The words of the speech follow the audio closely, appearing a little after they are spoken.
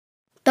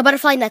The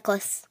butterfly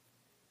necklace.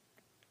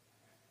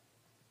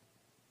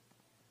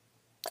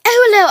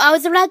 Oh no, I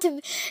was about to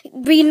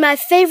read my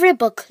favorite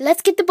book.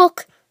 Let's get the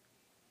book.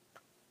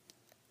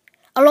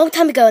 A long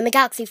time ago in the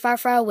galaxy far,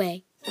 far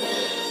away.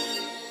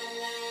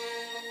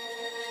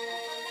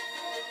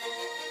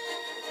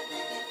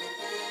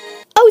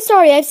 Oh,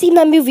 sorry, I've seen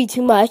that movie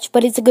too much,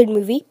 but it's a good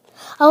movie.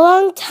 A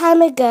long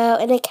time ago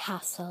in a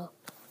castle,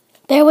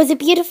 there was a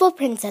beautiful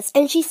princess,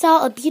 and she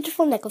saw a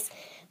beautiful necklace.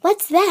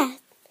 What's that?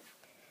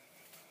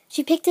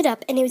 She picked it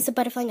up, and it was a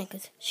butterfly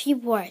necklace. She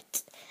wore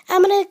it.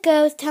 I'm gonna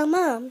go tell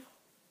Mom.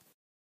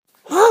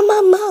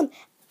 Mom.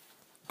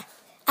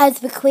 As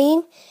the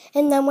queen,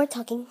 and then we're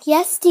talking.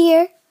 Yes,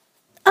 dear.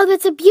 Oh,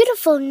 that's a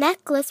beautiful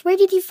necklace. Where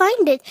did you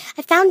find it?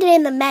 I found it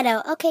in the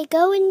meadow. Okay,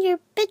 go in your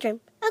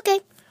bedroom.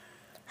 Okay.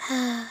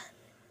 I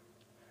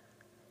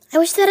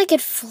wish that I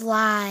could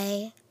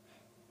fly.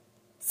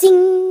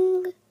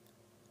 Zing!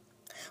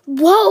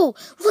 Whoa!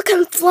 Look,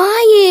 I'm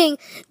flying!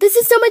 This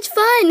is so much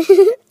fun!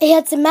 It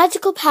had some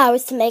magical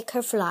powers to make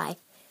her fly.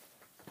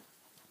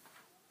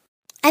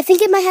 I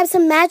think it might have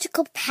some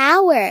magical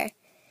power.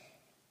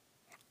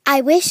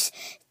 I wish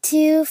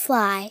to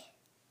fly.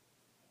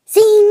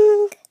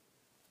 Zing!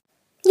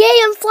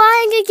 Yay, I'm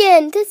flying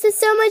again! This is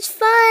so much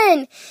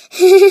fun!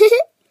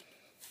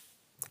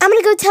 I'm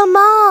gonna go tell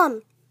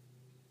Mom.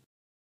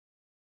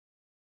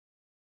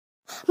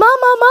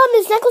 Mom,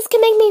 this necklace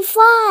can make me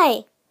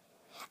fly.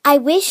 I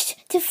wish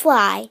to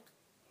fly.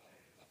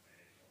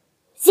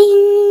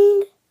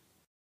 Zing!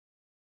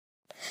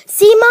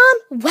 See,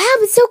 Mom? Wow,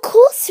 it's so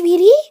cool,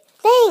 sweetie.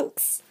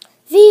 Thanks.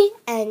 The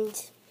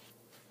end.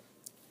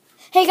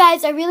 Hey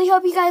guys, I really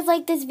hope you guys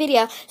liked this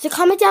video. So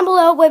comment down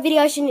below what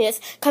video I should do this.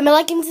 Comment,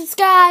 like, and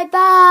subscribe.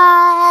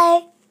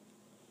 Bye!